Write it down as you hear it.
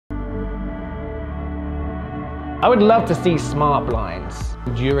I would love to see smart blinds.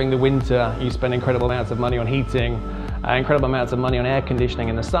 During the winter, you spend incredible amounts of money on heating, incredible amounts of money on air conditioning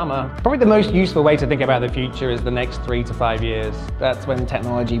in the summer. Probably the most useful way to think about the future is the next 3 to 5 years. That's when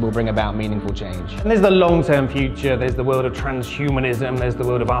technology will bring about meaningful change. And there's the long-term future, there's the world of transhumanism, there's the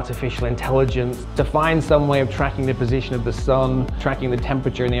world of artificial intelligence. To find some way of tracking the position of the sun, tracking the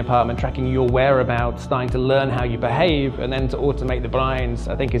temperature in the apartment, tracking your whereabouts, starting to learn how you behave, and then to automate the blinds,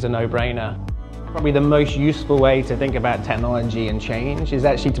 I think is a no-brainer. Probably the most useful way to think about technology and change is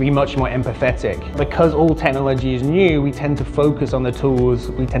actually to be much more empathetic. Because all technology is new, we tend to focus on the tools,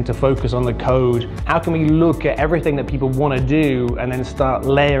 we tend to focus on the code. How can we look at everything that people want to do and then start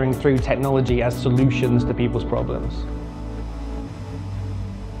layering through technology as solutions to people's problems?